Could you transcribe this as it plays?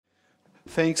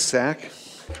Thanks, Zach.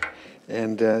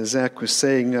 And Zach was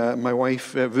saying, my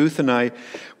wife Ruth and I,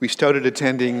 we started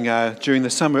attending during the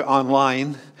summer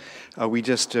online. We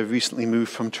just recently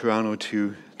moved from Toronto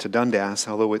to Dundas,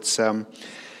 although it's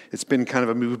been kind of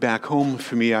a move back home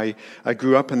for me. I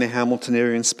grew up in the Hamilton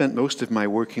area and spent most of my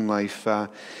working life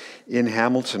in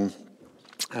Hamilton.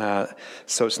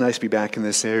 So it's nice to be back in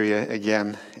this area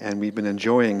again, and we've been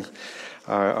enjoying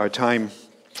our time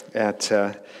at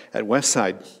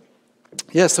Westside.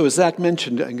 Yeah, so as Zach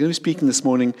mentioned, I'm going to be speaking this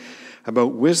morning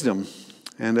about wisdom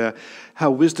and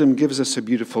how wisdom gives us a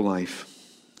beautiful life.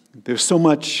 There's so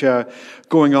much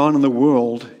going on in the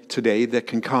world today that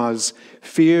can cause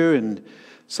fear and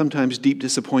sometimes deep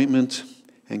disappointment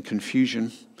and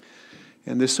confusion.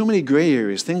 And there's so many gray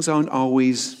areas. Things aren't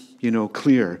always,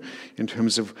 clear in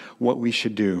terms of what we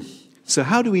should do. So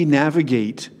how do we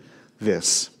navigate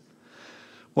this?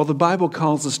 Well, the Bible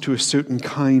calls us to a certain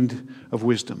kind of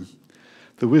wisdom.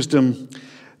 The wisdom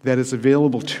that is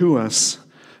available to us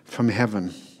from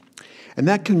heaven. And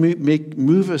that can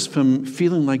move us from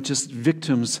feeling like just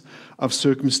victims of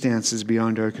circumstances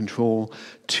beyond our control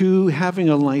to having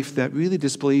a life that really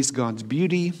displays God's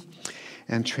beauty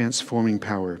and transforming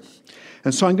power.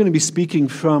 And so I'm going to be speaking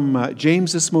from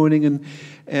James this morning,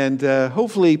 and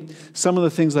hopefully some of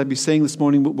the things I'll be saying this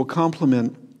morning will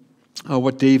complement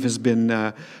what Dave has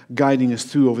been guiding us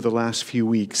through over the last few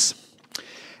weeks.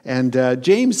 And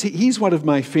James, he's one of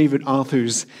my favorite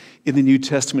authors in the New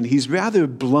Testament. He's rather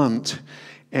blunt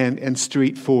and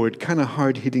straightforward, kind of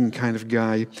hard-hitting kind of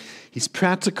guy. He's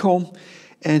practical,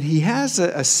 and he has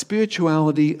a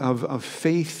spirituality of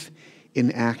faith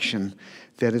in action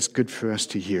that is good for us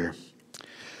to hear.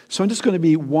 So I'm just going to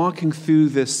be walking through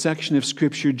this section of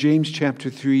Scripture, James chapter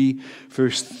 3,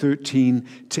 verse 13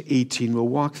 to 18. We'll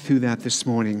walk through that this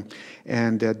morning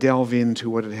and delve into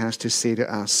what it has to say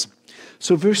to us.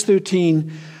 So verse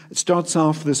 13 starts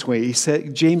off this way.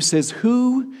 James says,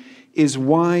 "Who is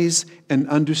wise and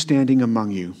understanding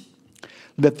among you?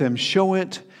 Let them show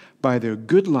it by their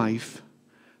good life,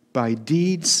 by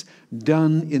deeds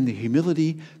done in the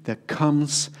humility that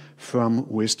comes from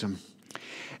wisdom."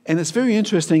 And it's very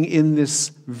interesting in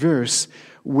this verse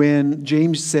when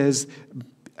James says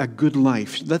a good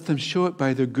life. Let them show it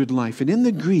by their good life. And in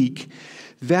the Greek,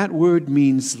 that word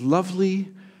means lovely,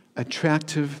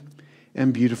 attractive,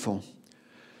 and beautiful.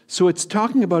 So it's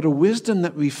talking about a wisdom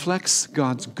that reflects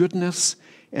God's goodness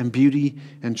and beauty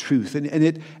and truth.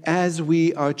 And as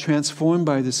we are transformed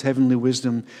by this heavenly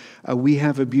wisdom, we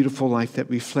have a beautiful life that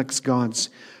reflects God's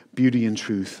beauty and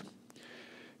truth.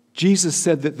 Jesus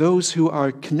said that those who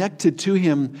are connected to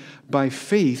him by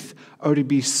faith are to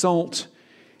be salt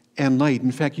and light.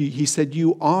 In fact, he said,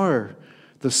 "You are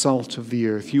the salt of the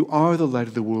earth. You are the light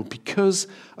of the world because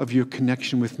of your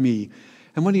connection with me."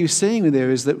 And what he was saying there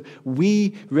is that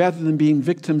we, rather than being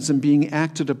victims and being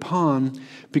acted upon,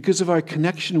 because of our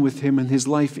connection with him and his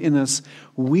life in us,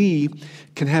 we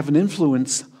can have an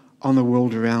influence on the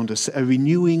world around us, a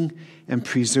renewing and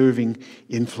preserving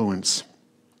influence.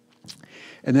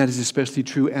 And that is especially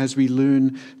true as we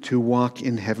learn to walk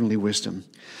in heavenly wisdom.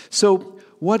 So,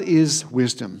 what is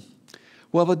wisdom?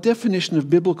 Well, the definition of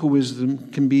biblical wisdom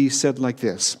can be said like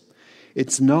this.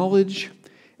 It's knowledge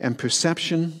and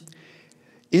perception,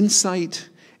 insight,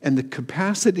 and the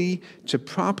capacity to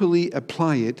properly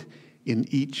apply it in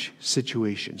each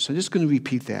situation. So I'm just going to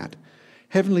repeat that.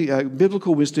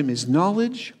 Biblical wisdom is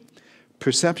knowledge,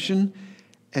 perception,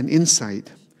 and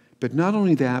insight. But not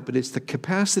only that, but it's the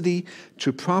capacity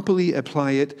to properly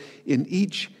apply it in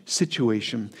each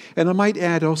situation. And I might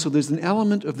add also there's an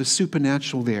element of the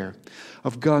supernatural there,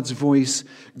 of God's voice,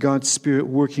 God's Spirit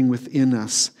working within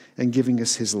us and giving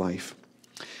us his life.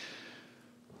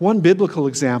 One biblical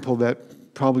example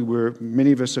that probably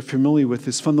many of us are familiar with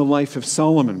is from the life of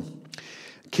Solomon,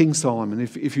 King Solomon.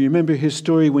 If you remember his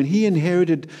story, when he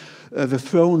inherited the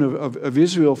throne of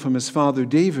Israel from his father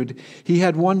David, he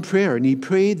had one prayer, and he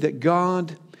prayed that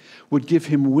God would give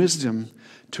him wisdom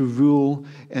to rule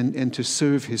and to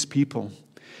serve his people.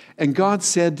 And God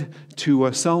said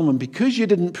to Solomon, "Because you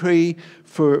didn't pray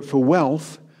for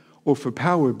wealth or for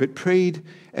power, but prayed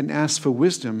and asked for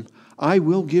wisdom, I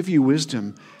will give you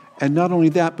wisdom. And not only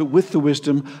that, but with the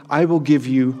wisdom, I will give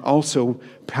you also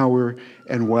power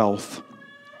and wealth."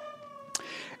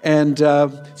 And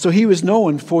so he was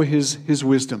known for his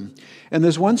wisdom. And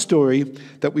there's one story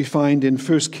that we find in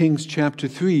 1 Kings chapter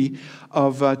 3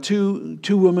 of two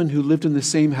women who lived in the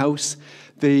same house.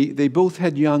 They both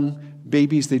had young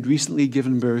babies. They'd recently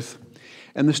given birth.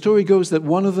 And the story goes that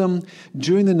one of them,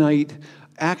 during the night,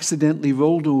 accidentally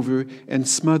rolled over and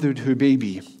smothered her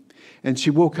baby. And she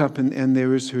woke up, and there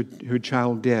was her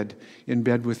child dead in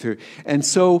bed with her. And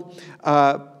so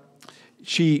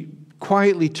she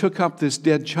quietly took up this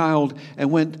dead child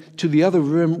and went to the other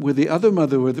room where the other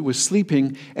mother was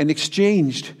sleeping and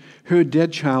exchanged her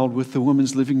dead child with the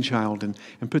woman's living child, and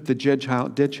put the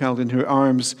dead child in her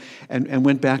arms and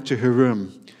went back to her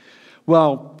room.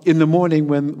 Well, in the morning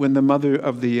when the mother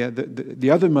of the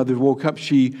other mother woke up,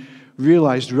 she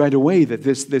realized right away that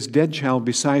this dead child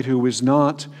beside her was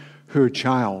not her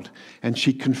child, and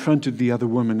she confronted the other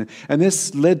woman. And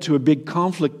this led to a big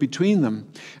conflict between them.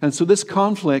 And so this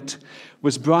conflict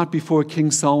was brought before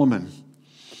King Solomon,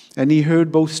 and he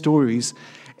heard both stories.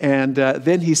 And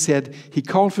then he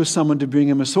called for someone to bring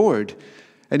him a sword.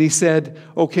 And he said,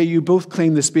 okay, you both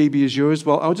claim this baby is yours.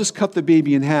 Well, I'll just cut the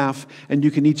baby in half, and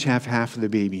you can each have half of the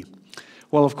baby.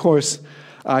 Well, of course,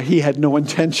 he had no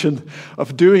intention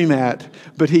of doing that.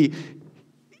 But in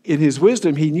his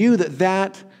wisdom, he knew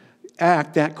that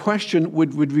act, that question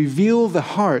would reveal the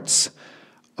hearts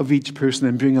of each person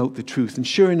and bring out the truth. And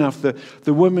sure enough,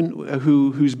 the woman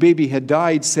whose baby had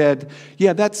died said,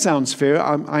 yeah, that sounds fair.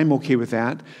 I'm okay with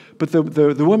that. But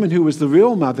the woman who was the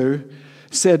real mother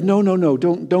said, no,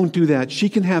 don't do that. She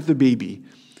can have the baby.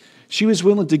 She was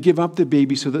willing to give up the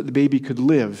baby so that the baby could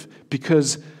live,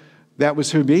 because that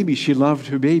was her baby. She loved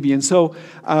her baby. And so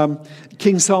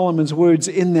King Solomon's words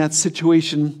in that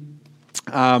situation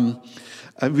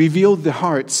revealed the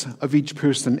hearts of each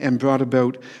person and brought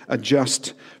about a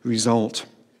just result.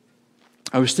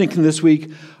 I was thinking this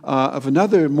week of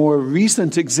another more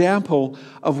recent example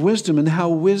of wisdom and how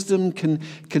wisdom can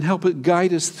help it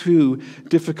guide us through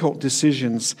difficult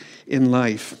decisions in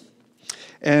life.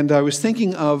 And I was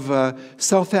thinking of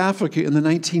South Africa in the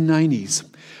 1990s,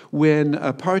 when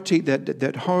apartheid,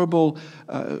 that horrible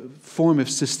form of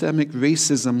systemic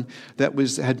racism that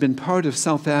had been part of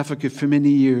South Africa for many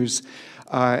years,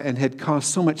 and had caused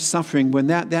so much suffering, when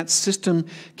that system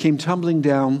came tumbling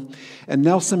down, and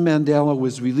Nelson Mandela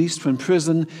was released from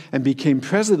prison and became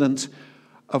president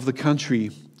of the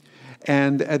country.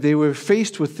 And they were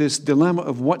faced with this dilemma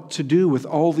of what to do with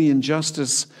all the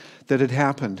injustice that had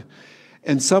happened.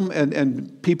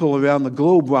 And people around the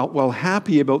globe, while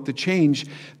happy about the change,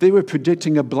 they were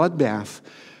predicting a bloodbath,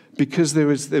 because there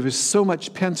was so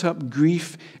much pent-up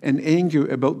grief and anger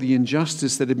about the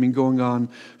injustice that had been going on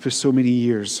for so many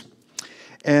years.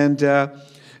 And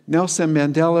Nelson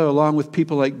Mandela, along with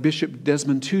people like Bishop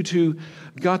Desmond Tutu,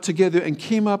 got together and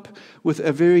came up with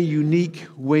a very unique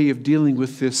way of dealing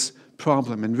with this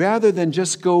problem. And rather than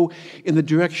just go in the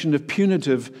direction of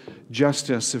punitive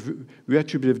justice, of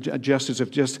retributive justice,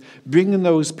 of just bringing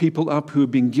those people up who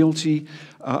have been guilty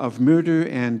of murder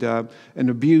and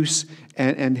abuse,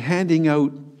 and handing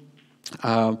out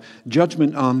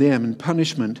judgment on them and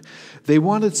punishment, they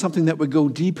wanted something that would go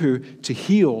deeper to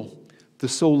heal the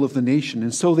soul of the nation.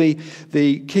 And so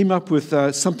they came up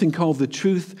with something called the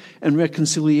Truth and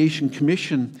Reconciliation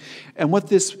Commission. And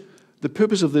the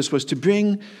purpose of this was to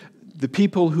bring the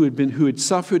people who had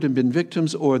suffered and been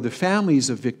victims, or the families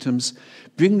of victims,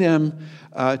 bring them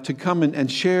to come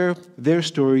and share their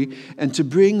story, and to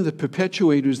bring the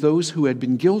perpetuators, those who had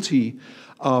been guilty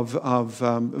of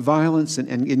violence and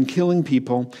in killing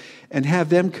people, and have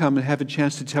them come and have a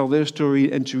chance to tell their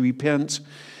story and to repent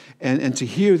and to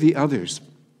hear the others.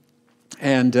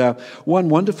 And one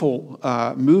wonderful,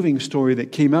 moving story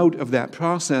that came out of that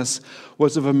process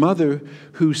was of a mother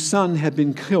whose son had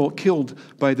been killed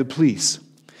by the police.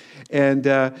 And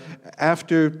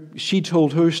after she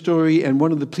told her story, and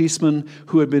one of the policemen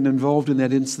who had been involved in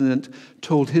that incident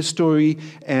told his story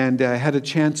and had a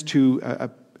chance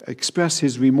to express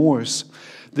his remorse,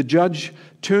 the judge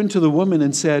turned to the woman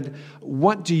and said,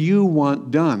 "What do you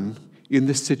want done in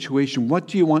this situation? What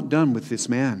do you want done with this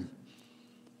man?"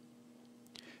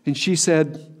 And she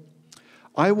said,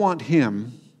 "I want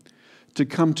him to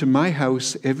come to my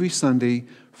house every Sunday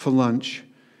for lunch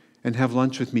and have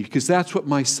lunch with me, because that's what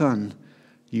my son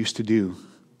used to do."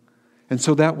 And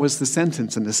so that was the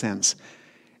sentence, in a sense.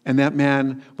 And that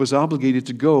man was obligated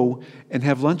to go and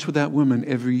have lunch with that woman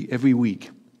every week.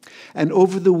 And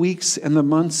over the weeks and the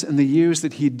months and the years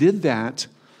that he did that,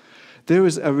 there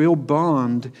was a real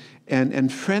bond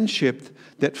and friendship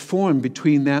that formed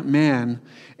between that man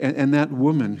and that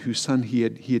woman whose son he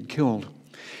had killed.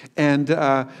 And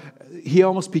he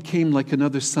almost became like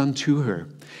another son to her.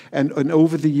 And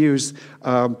over the years,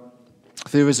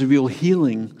 there was a real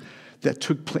healing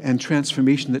and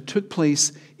transformation that took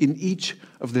place in each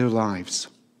of their lives.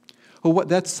 Oh,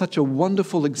 that's such a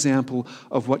wonderful example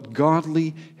of what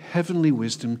godly, heavenly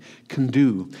wisdom can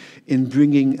do in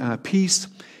bringing peace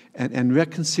and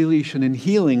reconciliation and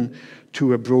healing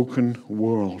to a broken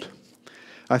world.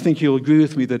 I think you'll agree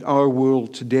with me that our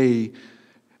world today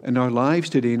and our lives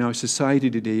today and our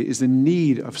society today is in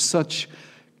need of such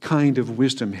kind of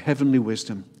wisdom, heavenly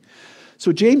wisdom.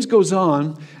 So James goes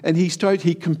on and he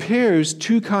compares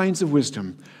two kinds of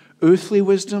wisdom, earthly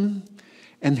wisdom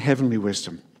and heavenly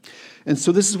wisdom. And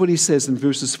so this is what he says in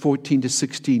verses 14 to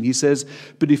 16. He says,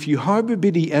 "But if you harbor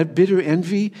bitter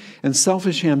envy and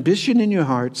selfish ambition in your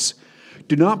hearts,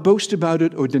 do not boast about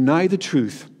it or deny the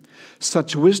truth.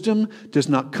 Such wisdom does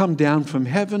not come down from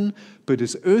heaven, but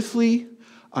is earthly,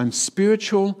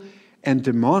 unspiritual, and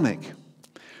demonic.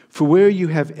 For where you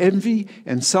have envy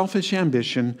and selfish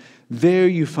ambition, there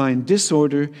you find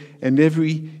disorder and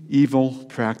every evil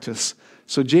practice."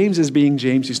 So James is being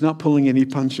James. He's not pulling any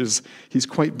punches. He's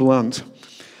quite blunt.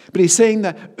 But he's saying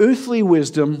that earthly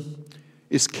wisdom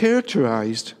is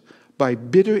characterized by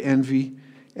bitter envy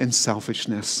and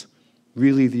selfishness.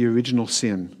 Really the original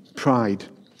sin, pride.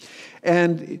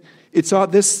 And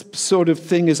this sort of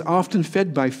thing is often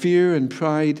fed by fear and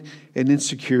pride and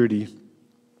insecurity.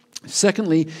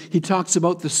 Secondly, he talks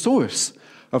about the source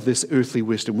of this earthly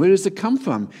wisdom. Where does it come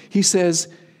from? He says,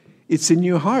 it's in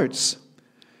your hearts.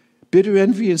 Bitter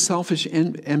envy and selfish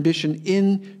ambition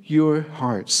in your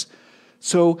hearts.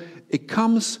 So it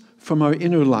comes from our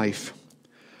inner life,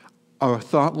 our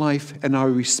thought life, and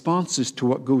our responses to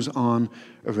what goes on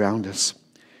around us.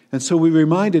 And so we're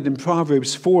reminded in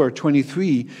Proverbs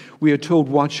 4:23, we are told,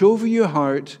 "Watch over your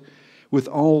heart with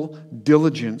all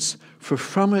diligence, for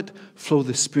from it flow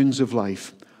the springs of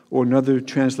life." Or another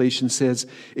translation says,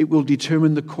 it will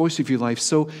determine the course of your life.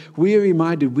 So we are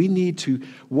reminded we need to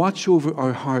watch over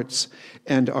our hearts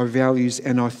and our values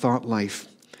and our thought life,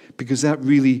 because that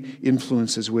really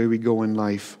influences where we go in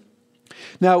life.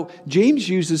 Now, James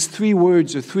uses three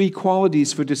words or three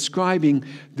qualities for describing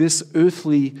this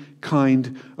earthly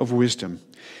kind of wisdom.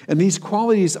 And these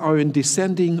qualities are in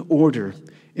descending order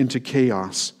into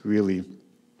chaos, really.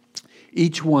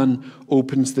 Each one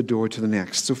opens the door to the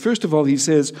next. So first of all, he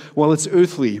says, well, it's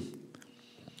earthly.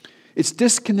 It's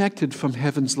disconnected from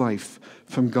heaven's life,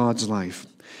 from God's life.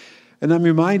 And I'm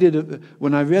reminded,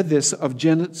 when I read this, of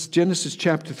Genesis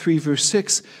chapter 3, verse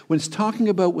 6, when it's talking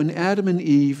about when Adam and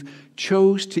Eve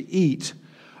chose to eat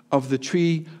of the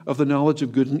tree of the knowledge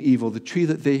of good and evil, the tree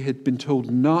that they had been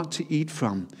told not to eat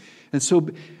from. And so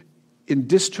in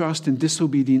distrust and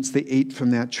disobedience, they ate from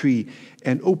that tree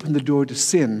and opened the door to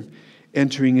sin,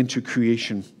 entering into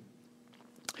creation.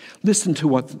 Listen to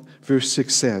what verse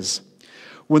 6 says.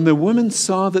 When the woman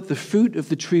saw that the fruit of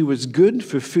the tree was good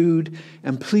for food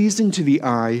and pleasing to the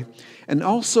eye, and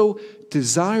also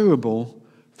desirable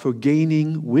for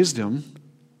gaining wisdom,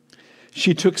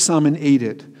 she took some and ate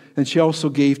it. And she also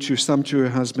gave some to her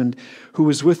husband who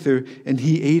was with her, and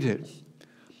he ate it.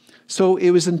 So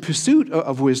it was in pursuit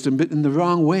of wisdom, but in the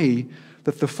wrong way,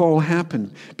 that the fall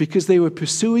happened, because they were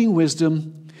pursuing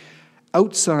wisdom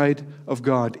outside of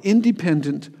God,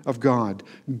 independent of God,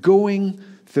 going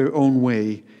their own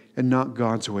way and not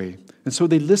God's way. And so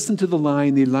they listened to the lie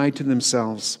and they lied to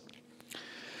themselves.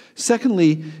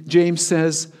 Secondly, James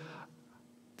says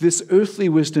this earthly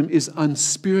wisdom is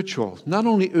unspiritual. Not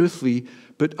only earthly,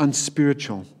 but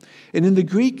unspiritual. And in the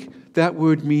Greek, that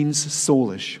word means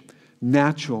soulish,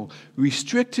 natural,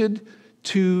 restricted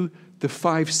to the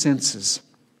five senses.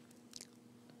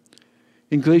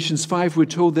 In Galatians 5, we're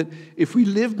told that if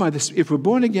we're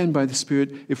born again by the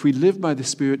Spirit, if we live by the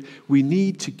Spirit, we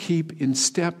need to keep in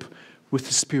step with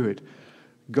the Spirit,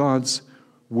 God's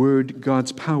word,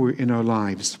 God's power in our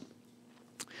lives.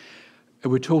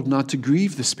 And we're told not to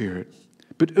grieve the Spirit.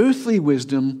 But earthly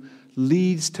wisdom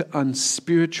leads to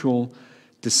unspiritual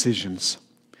decisions.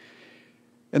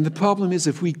 And the problem is,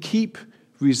 if we keep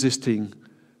resisting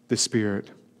the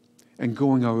Spirit and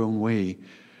going our own way,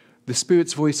 the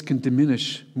Spirit's voice can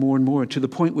diminish more and more to the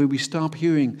point where we stop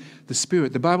hearing the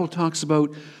Spirit. The Bible talks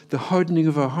about the hardening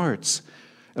of our hearts,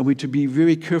 and we're to be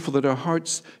very careful that our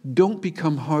hearts don't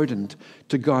become hardened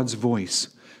to God's voice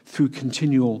through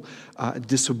continual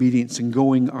disobedience and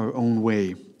going our own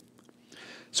way.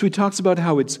 So he talks about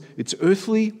how it's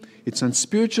earthly, it's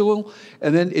unspiritual,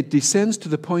 and then it descends to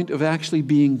the point of actually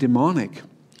being demonic.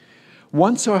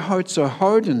 Once our hearts are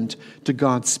hardened to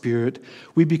God's Spirit,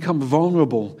 we become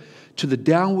vulnerable to the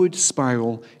downward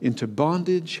spiral into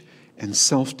bondage and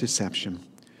self-deception.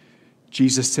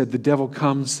 Jesus said the devil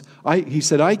comes, he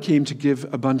said, I came to give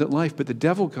abundant life, but the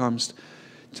devil comes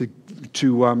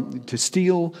to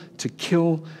steal, to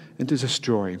kill, and to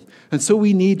destroy. And so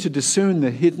we need to discern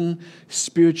the hidden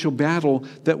spiritual battle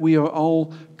that we are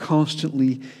all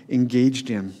constantly engaged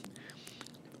in,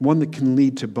 one that can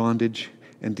lead to bondage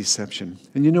and deception.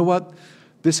 And you know what?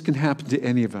 This can happen to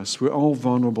any of us. We're all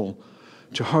vulnerable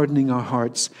to hardening our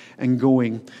hearts and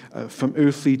going from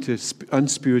earthly to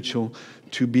unspiritual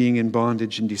to being in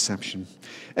bondage and deception.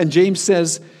 And James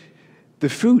says the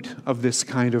fruit of this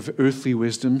kind of earthly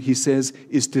wisdom, he says,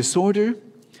 is disorder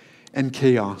and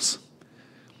chaos.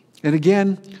 And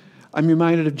again, I'm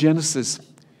reminded of Genesis. It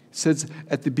says,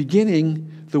 at the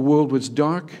beginning, the world was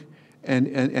dark and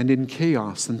in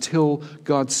chaos until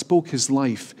God spoke his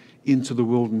life into the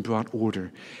world and brought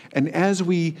order. And as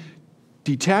we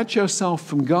detach ourselves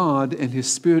from God and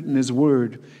his Spirit and his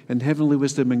word and heavenly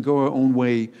wisdom and go our own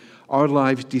way, our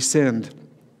lives descend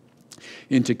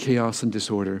into chaos and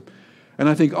disorder. And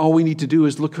I think all we need to do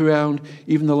is look around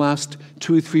even the last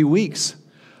 2 or 3 weeks,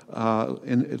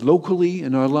 locally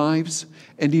in our lives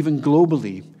and even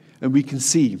globally, and we can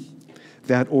see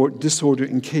that disorder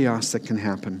and chaos that can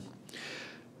happen.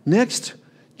 Next,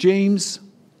 James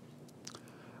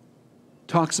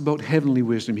talks about heavenly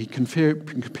wisdom. He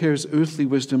compares earthly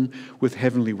wisdom with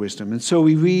heavenly wisdom. And so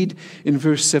we read in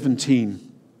verse 17.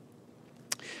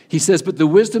 He says, "But the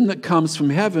wisdom that comes from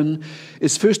heaven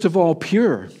is first of all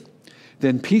pure,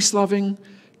 then peace-loving,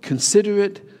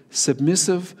 considerate,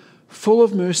 submissive, full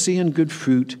of mercy and good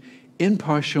fruit,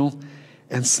 impartial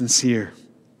and sincere."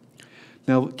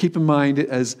 Now, keep in mind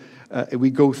as we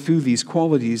go through these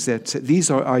qualities that these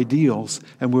are ideals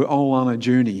and we're all on a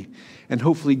journey and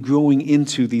hopefully growing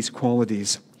into these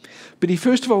qualities. But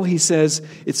first of all, he says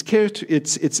it's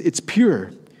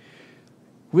pure.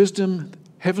 Wisdom,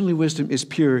 heavenly wisdom is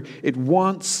pure. It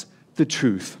wants the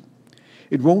truth.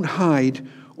 It won't hide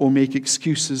or make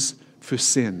excuses for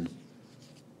sin.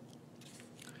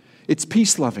 It's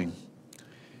peace-loving.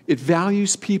 It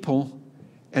values people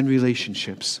and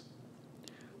relationships.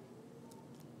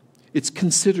 It's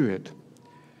considerate.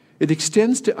 It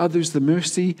extends to others the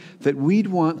mercy that we'd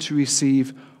want to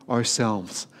receive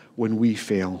ourselves when we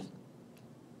fail.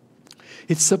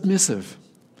 It's submissive.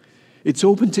 It's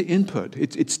open to input.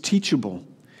 It's teachable.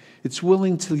 It's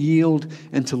willing to yield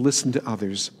and to listen to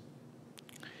others.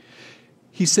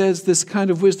 He says this kind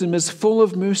of wisdom is full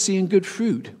of mercy and good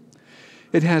fruit.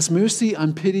 It has mercy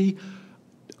and pity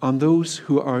on those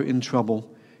who are in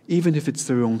trouble, even if it's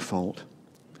their own fault.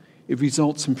 It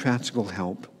results in practical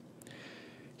help.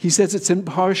 He says it's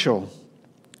impartial.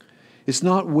 It's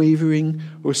not wavering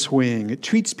or swaying. It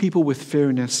treats people with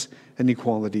fairness and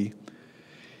equality.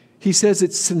 He says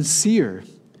it's sincere.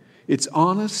 It's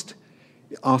honest,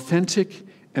 authentic,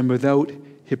 and without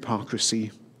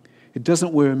hypocrisy. It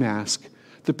doesn't wear a mask.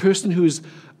 The person whose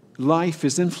life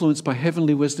is influenced by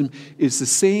heavenly wisdom is the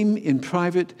same in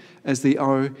private as they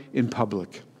are in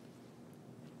public.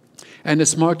 And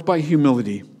it's marked by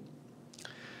humility.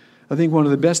 I think one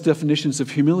of the best definitions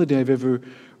of humility I've ever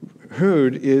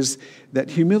heard is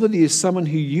that humility is someone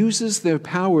who uses their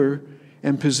power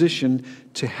and position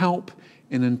to help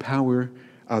and empower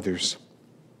others.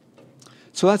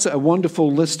 So that's a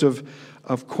wonderful list of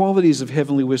qualities of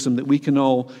heavenly wisdom that we can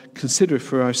all consider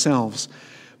for ourselves.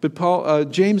 But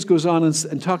James goes on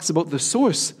and talks about the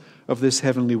source of this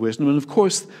heavenly wisdom. And of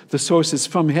course, the source is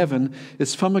from heaven.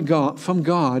 It's from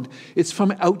God. It's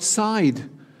from outside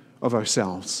of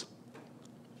ourselves.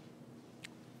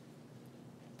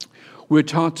 We're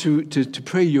taught to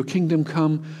pray, your kingdom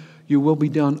come, your will be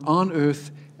done on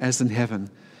earth as in heaven.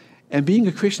 And being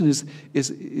a Christian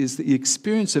is the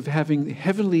experience of having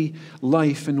heavenly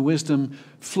life and wisdom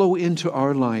flow into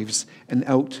our lives and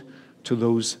out to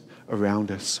those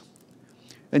around us.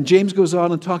 And James goes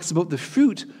on and talks about the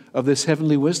fruit of this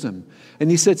heavenly wisdom. And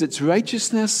he says it's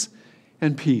righteousness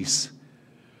and peace,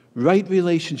 right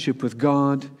relationship with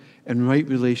God and right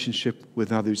relationship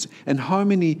with others, and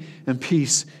harmony and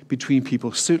peace between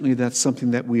people. Certainly that's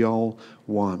something that we all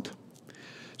want.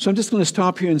 So I'm just going to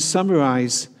stop here and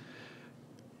summarize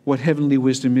what heavenly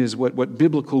wisdom is, what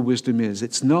biblical wisdom is.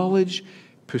 It's knowledge,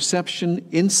 perception,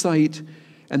 insight,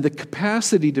 and the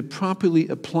capacity to properly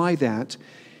apply that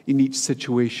in each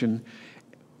situation,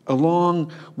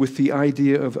 along with the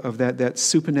idea of that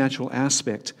supernatural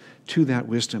aspect to that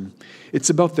wisdom.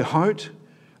 It's about the heart,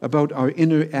 about our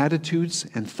inner attitudes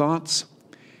and thoughts.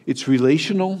 It's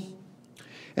relational,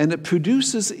 and it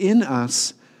produces in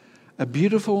us a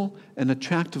beautiful and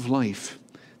attractive life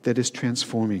that is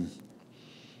transforming.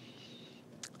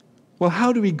 Well,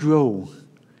 how do we grow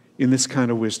in this kind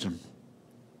of wisdom?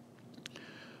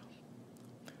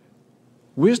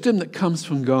 Wisdom that comes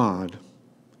from God.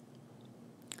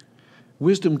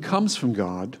 Wisdom comes from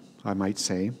God, I might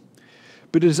say,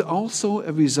 but it is also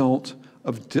a result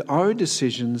of our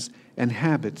decisions and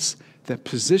habits that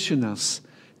position us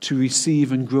to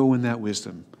receive and grow in that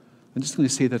wisdom. I'm just going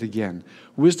to say that again.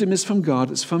 Wisdom is from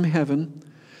God, it's from heaven,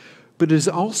 but it is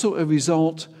also a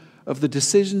result of the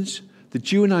decisions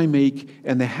that you and I make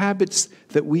and the habits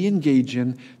that we engage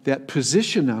in that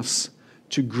position us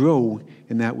to grow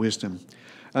in that wisdom.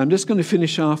 I'm just going to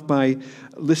finish off by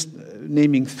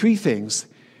naming three things,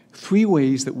 three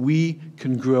ways that we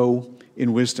can grow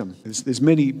in wisdom. There's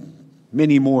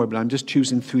many more, but I'm just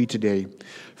choosing three today.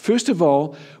 First of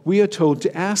all, we are told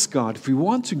to ask God. If we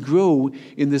want to grow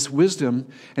in this wisdom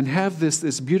and have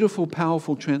this beautiful,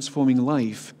 powerful, transforming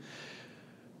life,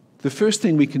 the first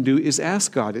thing we can do is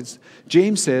ask God.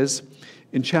 James says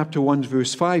in chapter 1,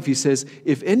 verse 5, he says,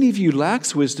 if any of you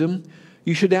lacks wisdom,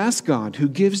 you should ask God, who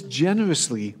gives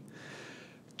generously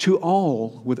to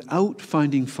all without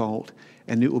finding fault,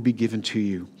 and it will be given to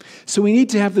you. So we need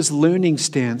to have this learning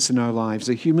stance in our lives,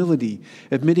 a humility,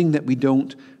 admitting that we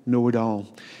don't know it all.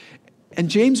 And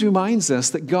James reminds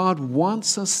us that God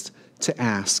wants us to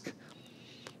ask.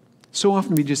 So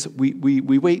often we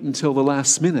wait until the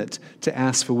last minute to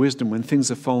ask for wisdom when things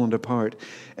have fallen apart.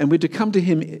 And we're to come to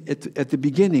him at the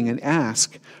beginning and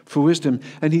ask for wisdom.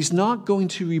 And he's not going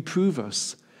to reprove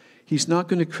us. He's not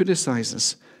going to criticize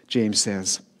us, James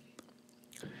says.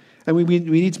 And we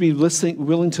need to be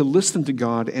willing to listen to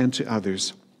God and to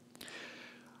others.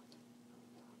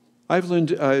 I've learned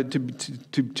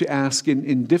to ask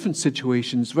in different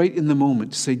situations, right in the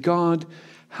moment, to say, God,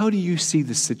 how do you see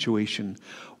this situation?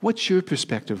 What's your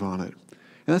perspective on it?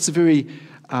 And that's a very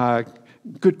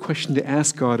good question to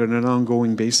ask God on an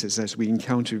ongoing basis as we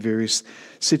encounter various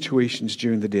situations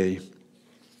during the day.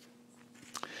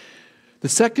 The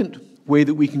second way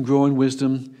that we can grow in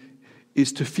wisdom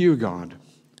is to fear God.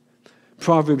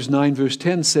 Proverbs 9 verse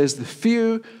 10 says, the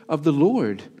fear of the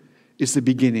Lord is the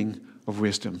beginning of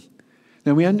wisdom.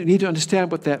 Now we need to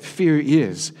understand what that fear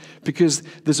is, because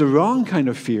there's a wrong kind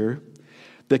of fear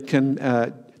that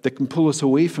can pull us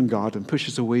away from God and push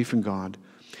us away from God.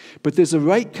 But there's a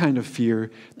right kind of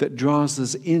fear that draws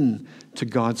us in to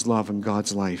God's love and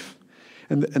God's life.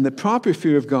 And the proper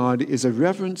fear of God is a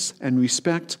reverence and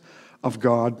respect of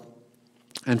God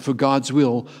and for God's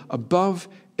will above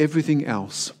everything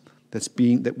else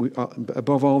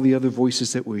above all the other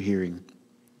voices that we're hearing.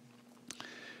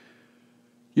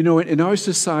 You know, in our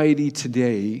society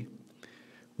today,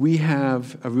 we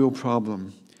have a real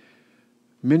problem.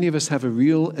 Many of us have a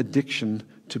real addiction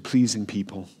to pleasing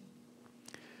people,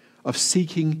 of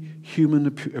seeking human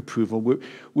approval.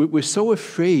 We're so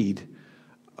afraid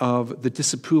of the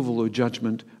disapproval or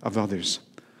judgment of others.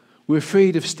 We're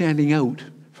afraid of standing out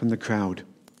from the crowd.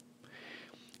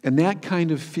 And that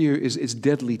kind of fear is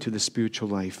deadly to the spiritual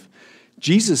life.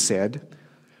 Jesus said,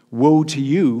 woe to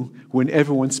you when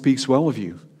everyone speaks well of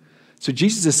you. So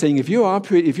Jesus is saying, if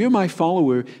you're my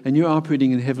follower and you're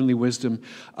operating in heavenly wisdom,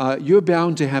 you're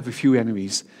bound to have a few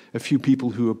enemies, a few people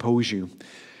who oppose you.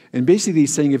 And basically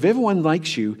he's saying, if everyone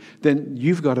likes you, then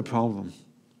you've got a problem.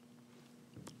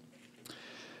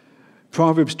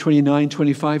 Proverbs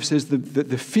 29:25 says that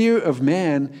the fear of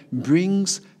man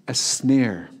brings a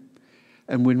snare.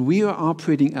 And when we are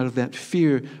operating out of that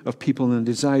fear of people and a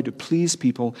desire to please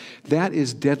people, that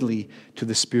is deadly to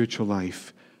the spiritual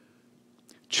life.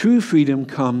 True freedom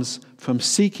comes from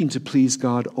seeking to please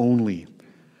God only.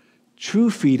 True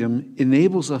freedom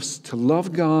enables us to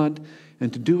love God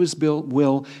and to do His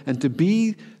will and to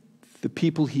be the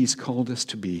people He's called us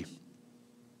to be.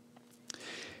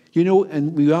 You know,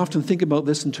 and we often think about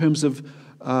this in terms of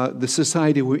the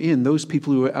society we're in, those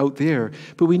people who are out there.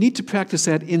 But we need to practice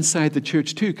that inside the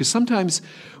church too, because sometimes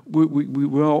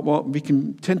we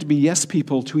can tend to be yes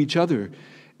people to each other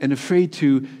and afraid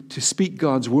to speak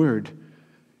God's word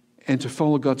and to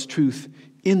follow God's truth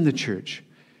in the church.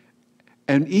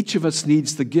 And each of us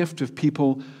needs the gift of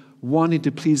people wanting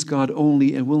to please God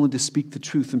only and willing to speak the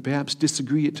truth and perhaps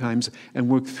disagree at times and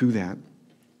work through that.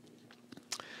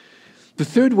 The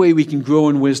third way we can grow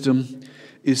in wisdom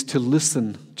is to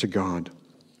listen to God.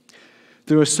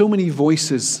 There are so many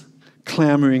voices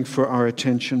clamoring for our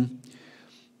attention.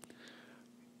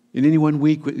 In any one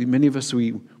week, many of us,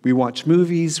 we watch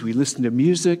movies, we listen to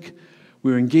music,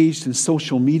 we're engaged in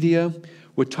social media,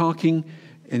 we're talking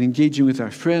and engaging with our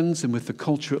friends and with the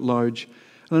culture at large.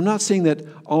 And I'm not saying that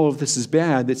all of this is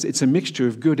bad, it's a mixture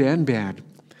of good and bad.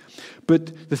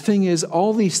 But the thing is,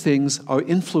 all these things are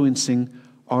influencing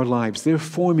our lives. They're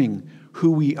forming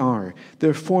who we are.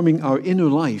 They're forming our inner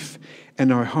life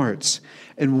and our hearts.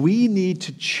 And we need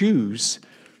to choose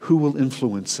who will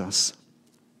influence us.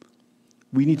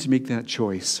 We need to make that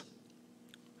choice.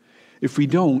 If we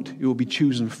don't, it will be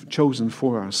chosen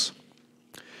for us.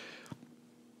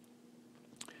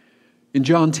 In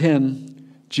John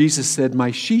 10, Jesus said,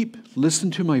 "My sheep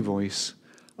listen to my voice.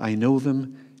 I know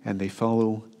them and they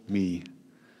follow me."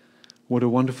 What a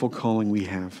wonderful calling we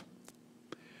have.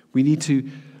 We need to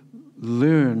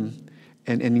learn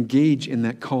and engage in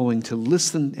that calling to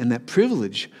listen and that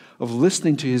privilege of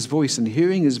listening to his voice and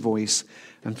hearing his voice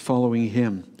and following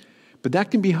him. But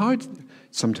that can be hard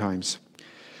sometimes.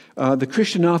 The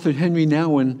Christian author Henry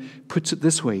Nouwen puts it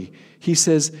this way. He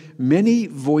says, many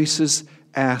voices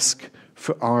ask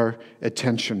for our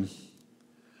attention.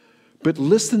 But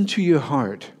listen to your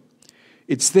heart.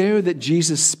 It's there that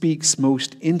Jesus speaks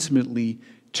most intimately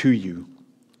to you.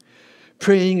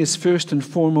 Praying is first and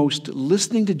foremost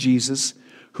listening to Jesus,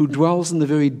 who dwells in the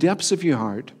very depths of your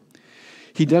heart.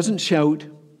 He doesn't shout.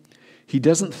 He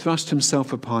doesn't thrust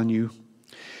himself upon you.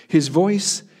 His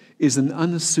voice is an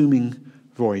unassuming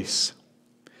voice,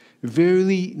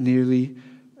 very nearly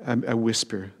a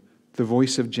whisper, the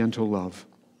voice of gentle love.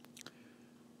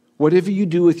 Whatever you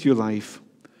do with your life,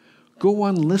 go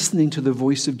on listening to the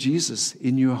voice of Jesus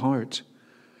in your heart.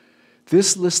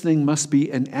 This listening must be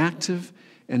an active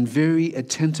and very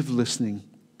attentive listening.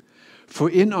 For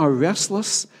in our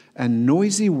restless and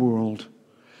noisy world,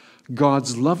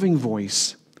 God's loving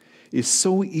voice is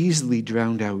so easily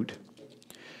drowned out.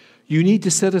 You need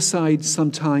to set aside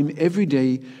some time every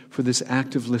day for this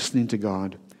active listening to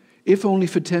God, if only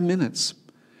for 10 minutes.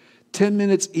 10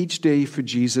 minutes each day for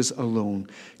Jesus alone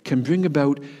can bring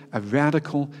about a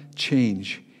radical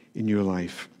change in your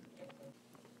life.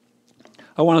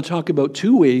 I want to talk about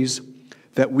 2 ways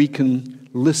that we can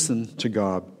listen to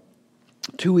God.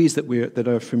 2 ways that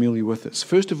are familiar with us.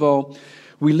 First of all,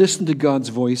 we listen to God's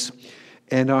voice,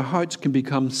 and our hearts can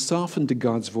become softened to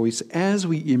God's voice as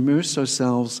we immerse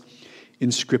ourselves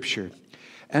in Scripture,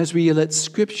 as we let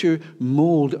Scripture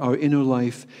mold our inner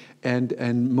life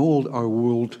and mold our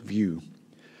worldview.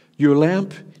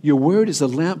 Your word is a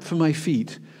lamp for my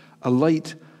feet, a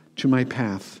light to my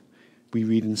path, we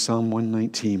read in Psalm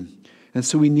 119. And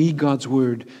so we need God's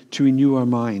word to renew our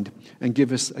mind and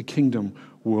give us a kingdom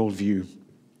worldview.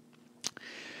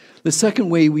 The second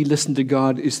way we listen to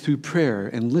God is through prayer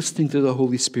and listening to the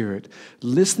Holy Spirit,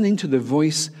 listening to the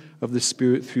voice of the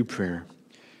Spirit through prayer.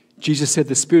 Jesus said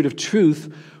the Spirit of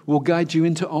truth will guide you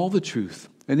into all the truth.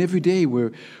 And every day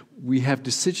where we have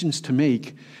decisions to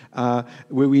make,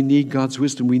 where we need God's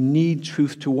wisdom, we need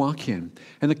truth to walk in.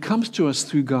 And it comes to us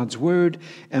through God's word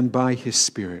and by his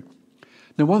Spirit.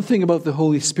 Now, one thing about the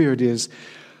Holy Spirit is,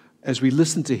 as we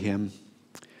listen to him,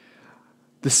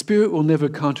 the Spirit will never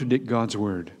contradict God's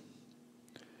word.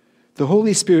 The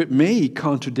Holy Spirit may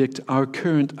contradict our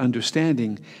current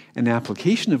understanding and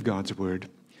application of God's word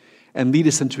and lead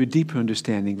us into a deeper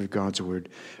understanding of God's word,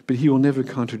 but he will never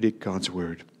contradict God's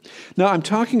word. Now, I'm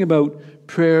talking about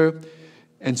prayer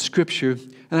and Scripture,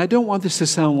 and I don't want this to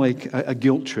sound like a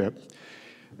guilt trip.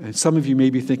 And some of you may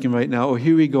be thinking right now, oh,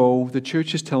 here we go. The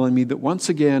church is telling me that once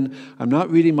again, I'm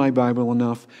not reading my Bible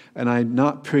enough and I'm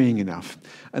not praying enough.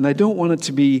 And I don't want it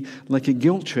to be like a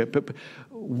guilt trip, but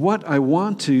what I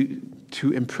want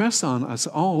to impress on us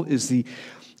all is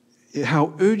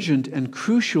how urgent and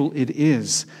crucial it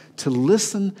is to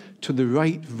listen to the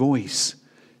right voice,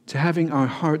 to having our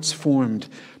hearts formed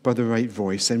by the right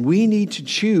voice. And we need to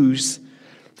choose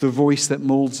the voice that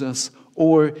molds us,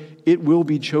 or it will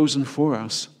be chosen for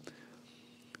us.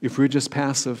 If we're just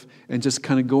passive and just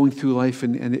kind of going through life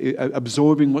and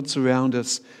absorbing what's around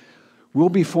us, we'll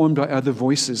be formed by other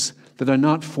voices that are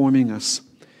not forming us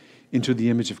into the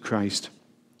image of Christ.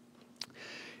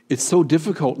 It's so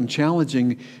difficult and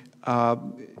challenging,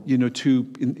 to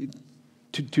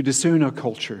discern our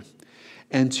culture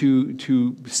and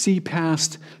to see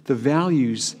past the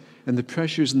values and the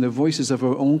pressures and the voices of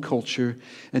our own culture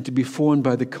and to be formed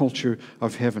by the culture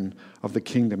of heaven, of the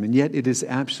kingdom. And yet it is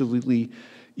absolutely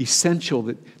essential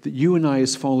that you and I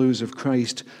as followers of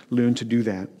Christ learn to do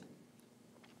that.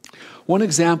 One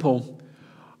example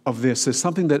of this is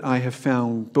something that I have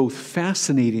found both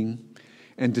fascinating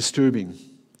and disturbing.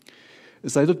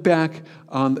 As I look back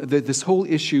on this whole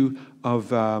issue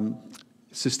of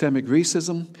systemic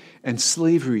racism and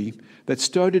slavery that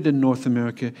started in North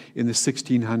America in the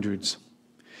 1600s.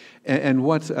 And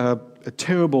what a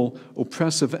terrible,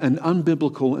 oppressive, and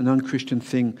unbiblical and unchristian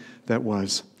thing that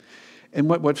was. And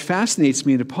what fascinates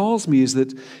me and appalls me is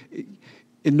that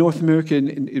in North America,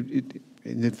 and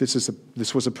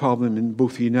this was a problem in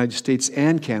both the United States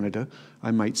and Canada,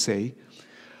 I might say,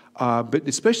 but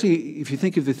especially if you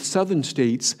think of the southern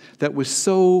states that was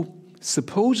so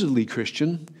supposedly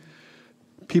Christian,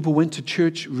 people went to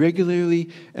church regularly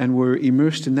and were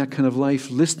immersed in that kind of life,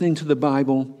 listening to the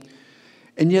Bible,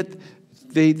 and yet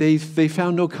they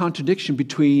found no contradiction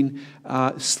between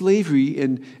slavery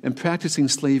and practicing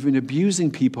slavery and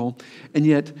abusing people, and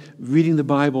yet reading the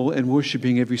Bible and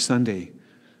worshiping every Sunday.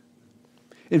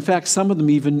 In fact, some of them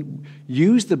even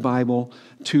used the Bible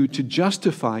to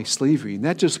justify slavery. And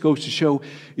that just goes to show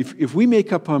if we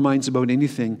make up our minds about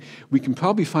anything, we can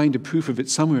probably find a proof of it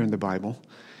somewhere in the Bible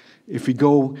if we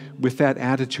go with that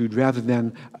attitude rather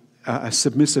than a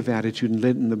submissive attitude and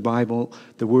letting the Bible,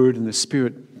 the Word, and the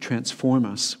Spirit transform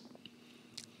us.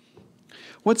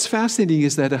 What's fascinating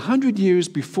is that 100 years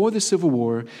before the Civil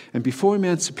War and before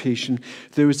emancipation,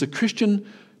 there was a Christian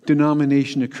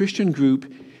denomination, a Christian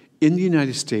group in the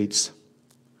United States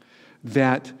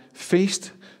that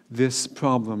faced this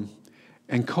problem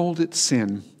and called it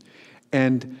sin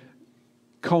and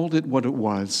called it what it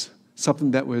was,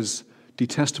 something that was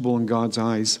detestable in God's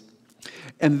eyes.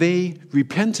 And they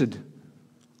repented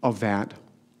of that.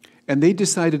 And they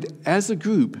decided as a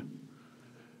group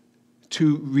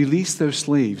to release their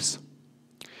slaves.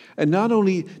 And not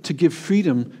only to give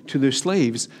freedom to their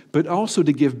slaves, but also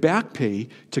to give back pay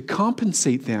to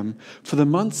compensate them for the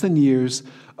months and years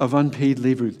of unpaid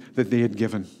labor that they had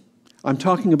given. I'm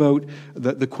talking about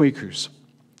the Quakers.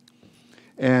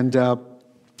 And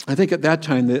I think at that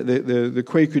time the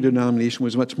Quaker denomination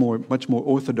was much more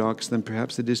orthodox than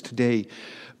perhaps it is today.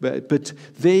 But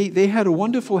they had a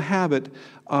wonderful habit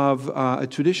of a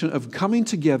tradition of coming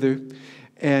together,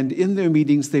 and in their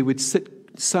meetings they would sit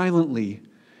silently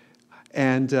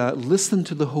and listen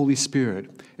to the Holy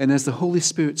Spirit. And as the Holy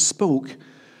Spirit spoke,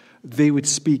 they would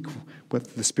speak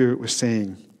what the Spirit was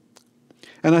saying.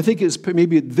 And I think it's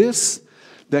maybe this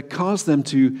that caused them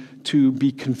to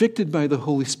be convicted by the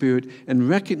Holy Spirit and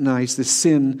recognize the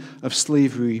sin of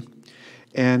slavery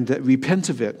and repent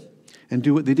of it and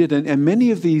do what they did. And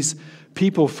many of these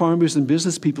people, farmers and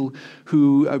business people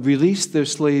who released their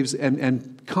slaves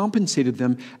and compensated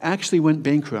them, actually went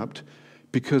bankrupt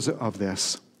because of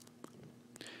this.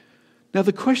 Now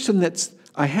the question that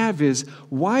I have is,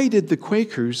 why did the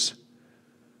Quakers,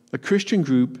 a Christian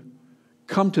group,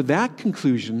 come to that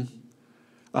conclusion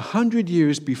 100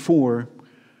 years before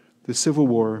the Civil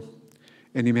War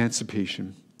and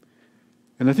emancipation?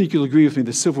 And I think you'll agree with me,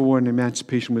 the Civil War and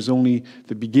emancipation was only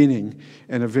the beginning,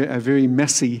 and a very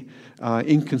messy,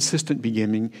 inconsistent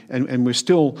beginning, and we're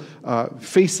still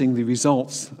facing the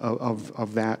results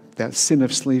of that sin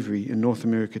of slavery in North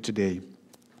America today.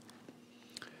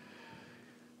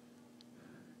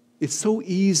 It's so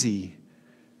easy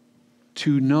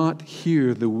to not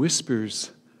hear the whispers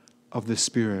of the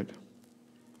Spirit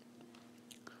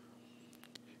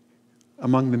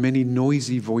among the many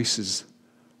noisy voices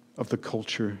of the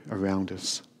culture around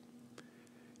us.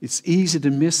 It's easy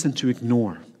to miss and to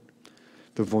ignore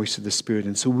the voice of the Spirit.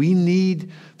 And so we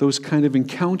need those kind of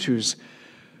encounters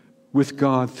with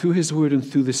God through His Word and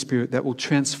through the Spirit that will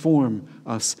transform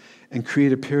us and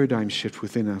create a paradigm shift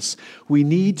within us. We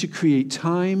need to create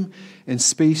time and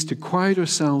space to quiet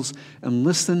ourselves and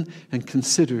listen and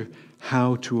consider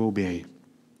how to obey.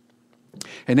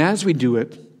 And as we do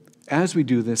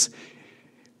this,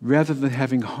 rather than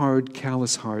having hard,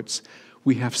 callous hearts,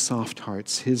 we have soft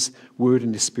hearts. His Word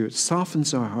and His Spirit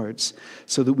softens our hearts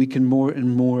so that we can more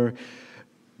and more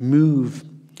move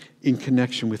in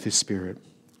connection with His Spirit.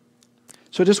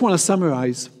 So I just want to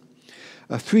summarize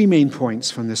 3 main points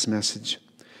from this message.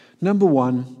 Number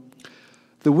 1,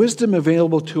 the wisdom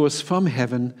available to us from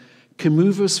heaven can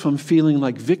move us from feeling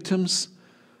like victims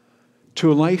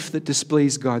to a life that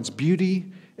displays God's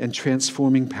beauty and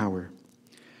transforming power.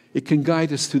 It can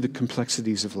guide us through the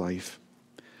complexities of life.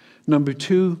 Number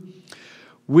 2,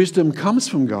 wisdom comes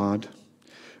from God,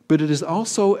 but it is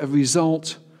also a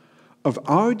result of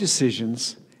our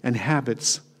decisions and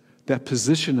habits that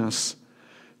position us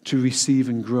to receive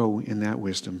and grow in that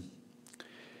wisdom.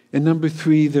 And number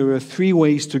 3, there are 3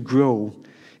 ways to grow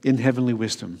in heavenly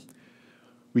wisdom.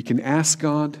 We can ask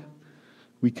God,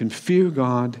 we can fear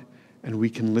God, and we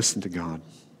can listen to God.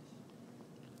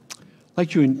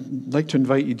 I'd like to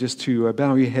invite you just to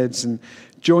bow your heads and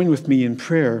join with me in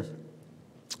prayer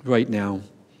right now.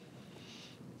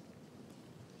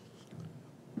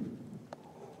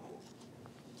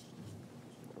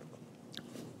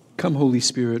 Come, Holy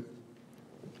Spirit,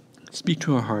 speak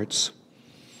to our hearts.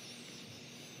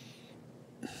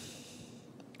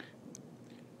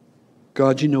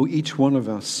 God, you know each one of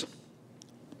us,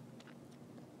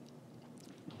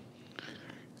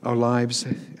 our lives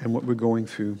and what we're going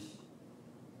through.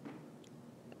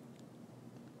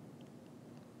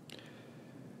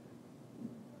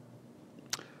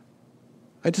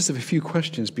 I just have a few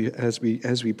questions as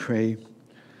we pray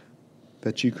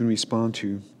that you can respond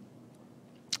to.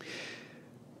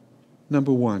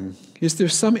 Number 1, is there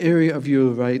some area of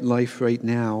your life right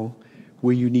now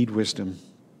where you need wisdom?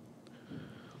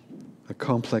 A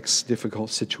complex,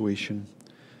 difficult situation.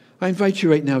 I invite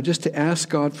you right now just to ask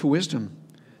God for wisdom,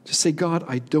 Just say, God,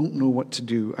 I don't know what to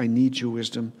do. I need your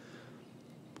wisdom.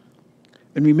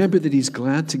 And remember that he's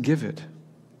glad to give it.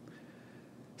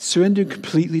 Surrender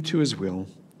completely to his will.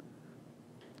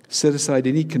 Set aside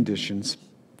any conditions.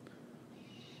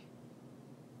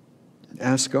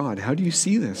 Ask God, how do you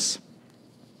see this?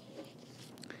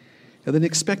 And then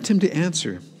expect him to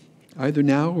answer, either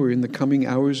now or in the coming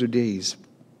hours or days.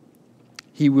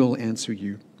 He will answer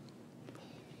you.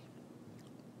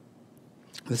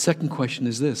 The second question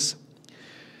is this.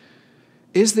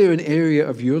 Is there an area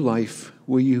of your life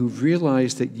where you've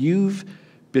realized that you've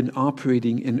been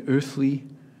operating in earthly,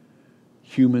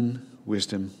 human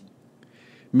wisdom?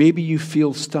 Maybe you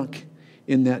feel stuck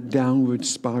in that downward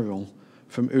spiral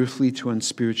from earthly to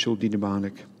unspiritual,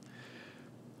 demonic,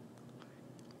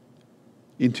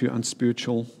 into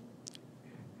unspiritual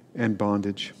and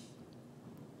bondage.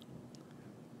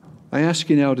 I ask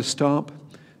you now to stop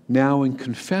now and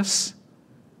confess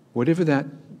whatever that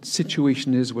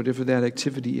situation is, whatever that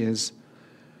activity is.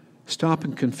 Stop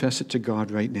and confess it to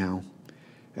God right now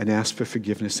and ask for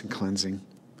forgiveness and cleansing.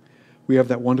 We have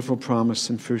that wonderful promise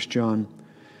in 1 John.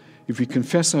 If we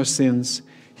confess our sins,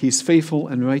 he is faithful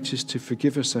and righteous to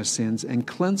forgive us our sins and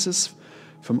cleanse us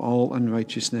from all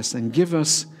unrighteousness and give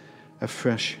us a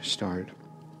fresh start.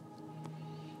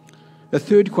 The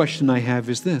third question I have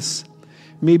is this.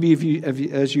 Maybe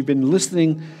as you've been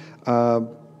listening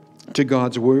to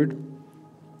God's word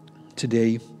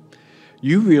today,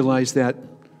 you realize that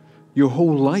your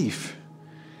whole life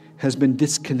has been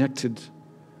disconnected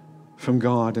from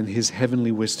God and his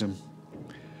heavenly wisdom.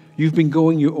 You've been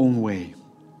going your own way.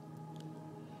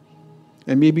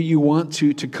 And maybe you want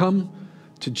to come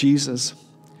to Jesus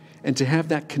and to have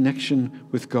that connection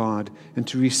with God and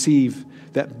to receive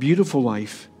that beautiful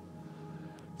life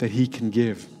that he can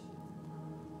give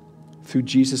through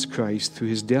Jesus Christ, through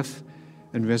his death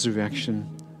and resurrection,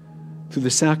 through the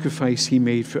sacrifice he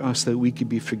made for us that we could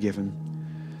be forgiven.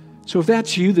 So if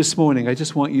that's you this morning, I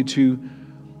just want you to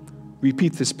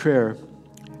repeat this prayer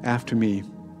after me.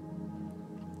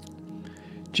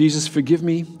 Jesus, forgive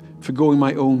me for going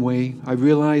my own way. I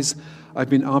realize I've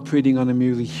been operating on a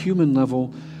merely human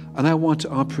level, and I want to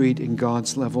operate in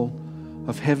God's level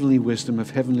of heavenly wisdom, of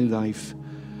heavenly life.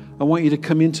 I want you to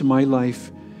come into my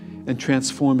life and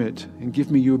transform it and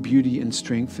give me your beauty and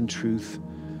strength and truth.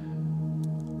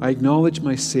 I acknowledge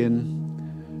my sin.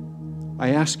 I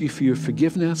ask you for your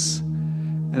forgiveness,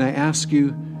 and I ask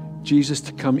you, Jesus,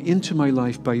 to come into my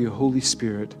life by your Holy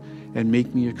Spirit and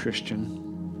make me a Christian.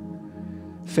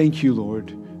 Thank you,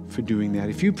 Lord, for doing that.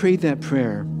 If you prayed that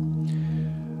prayer,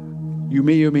 you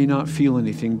may or may not feel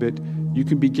anything, but you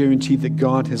can be guaranteed that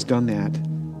God has done that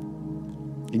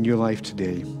in your life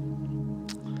today.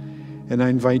 And I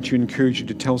invite you, encourage you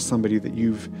to tell somebody that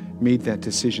you've made that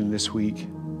decision this week.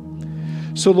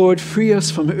 So, Lord, free us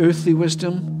from earthly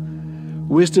wisdom,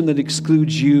 wisdom that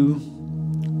excludes you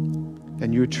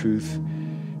and your truth.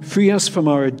 Free us from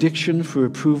our addiction for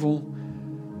approval,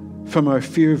 from our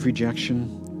fear of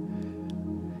rejection.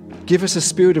 Give us a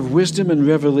spirit of wisdom and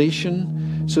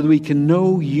revelation so that we can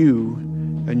know you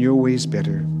and your ways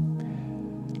better.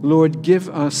 Lord, give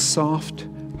us soft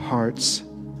hearts.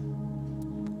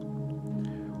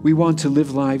 We want to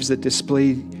live lives that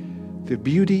display the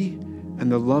beauty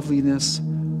and the loveliness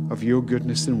of your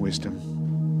goodness and wisdom.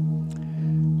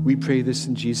 We pray this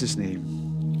in Jesus' name.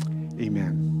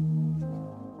 Amen.